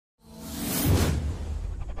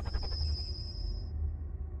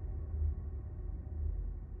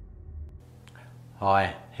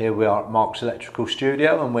Hi, here we are at Mark's Electrical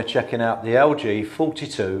Studio and we're checking out the LG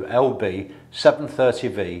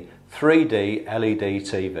 42LB730V 3D LED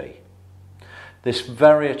TV. This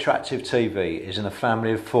very attractive TV is in a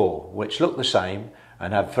family of four which look the same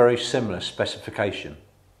and have very similar specification.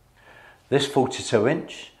 This 42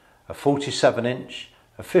 inch, a 47 inch,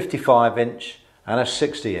 a 55 inch and a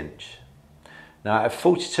 60 inch. Now if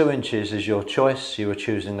 42 inches is your choice, you are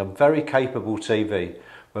choosing a very capable TV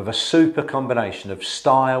with a super combination of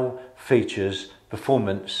style, features,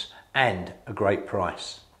 performance and a great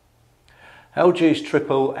price. LG's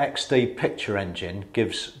triple XD picture engine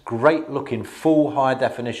gives great looking full high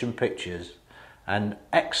definition pictures and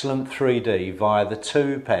excellent 3D via the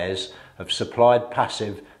two pairs of supplied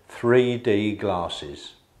passive 3D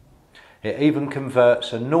glasses. It even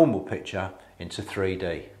converts a normal picture into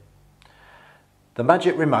 3D. The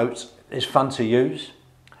Magic Remote is fun to use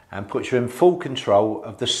and puts you in full control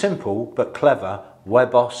of the simple but clever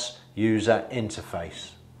WebOS user interface.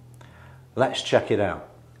 Let's check it out.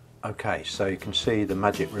 Okay, so you can see the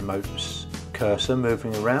Magic Remote's cursor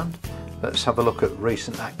moving around. Let's have a look at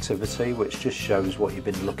recent activity, which just shows what you've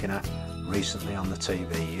been looking at recently on the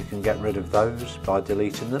TV. You can get rid of those by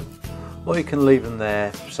deleting them, or you can leave them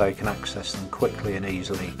there so you can access them quickly and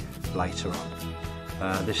easily later on.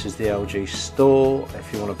 This is the LG store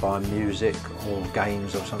if you want to buy music or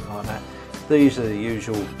games or something like that. These are the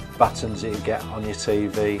usual buttons that you get on your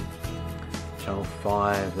TV. Channel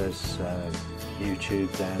 5, there's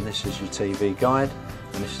YouTube there, and this is your TV guide,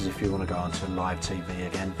 and this is if you want to go onto live TV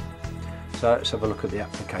again. So let's have a look at the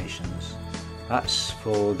applications. That's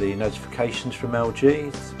for the notifications from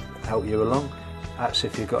LG to help you along. That's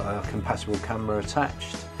if you've got a compatible camera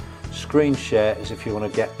attached. Screen share is if you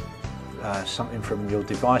want to get something from your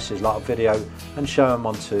devices like a video and show them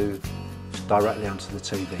directly onto the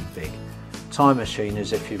TV big. Time machine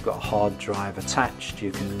is if you've got a hard drive attached,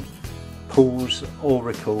 you can pause or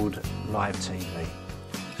record live TV.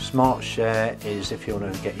 Smart share is if you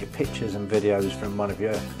want to get your pictures and videos from one of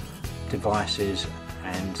your devices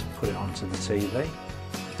and put it onto the TV.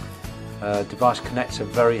 Device connector,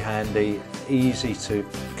 very handy, easy to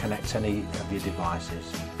connect any of your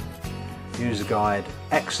devices. User guide,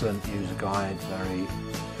 excellent user guide, very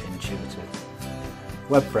intuitive.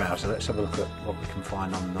 Web browser, let's have a look at what we can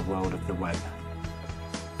find on the world of the web.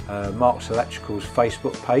 Mark's Electrical's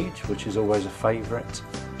Facebook page, which is always a favourite.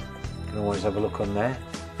 You can always have a look on there.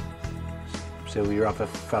 See all your other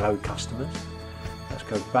fellow customers. Let's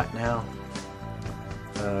go back now.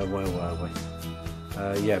 Where were we?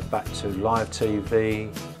 Yeah, back to live TV.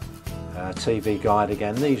 TV guide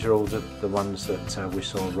again. These are all the ones that we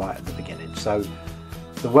saw right at the beginning. So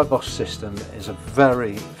the WebOS system is a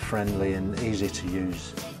very friendly and easy to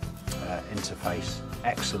use interface.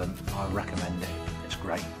 Excellent, I recommend it. It's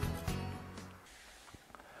great.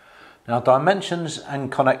 Now dimensions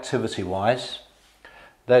and connectivity wise,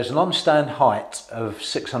 there's an on-stand height of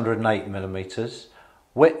 608mm,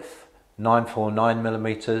 width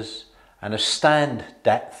 949mm and a stand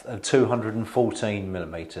depth of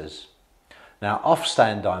 214mm. Now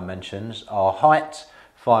off-stand dimensions are height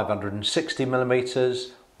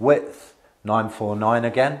 560mm, width 949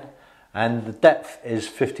 again, and the depth is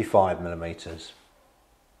 55mm.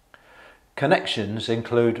 Connections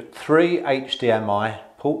include 3 HDMI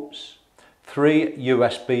ports, 3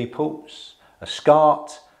 USB ports, a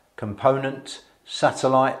SCART, component,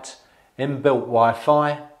 satellite, inbuilt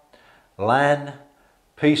Wi-Fi, LAN,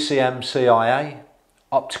 PCM-CIA,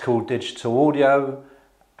 optical digital audio,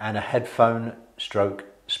 and a headphone stroke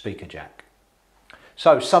speaker jack.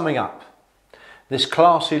 So summing up, this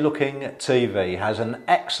classy looking TV has an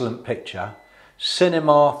excellent picture,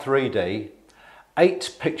 cinema 3D,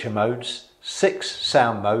 8 picture modes, 6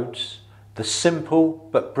 sound modes, the simple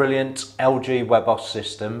but brilliant LG WebOS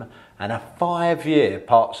system and a 5-year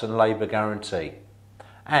parts and labour guarantee.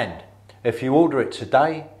 And if you order it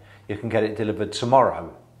today, you can get it delivered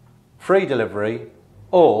tomorrow. Free delivery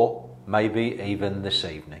or maybe even this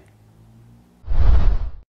evening.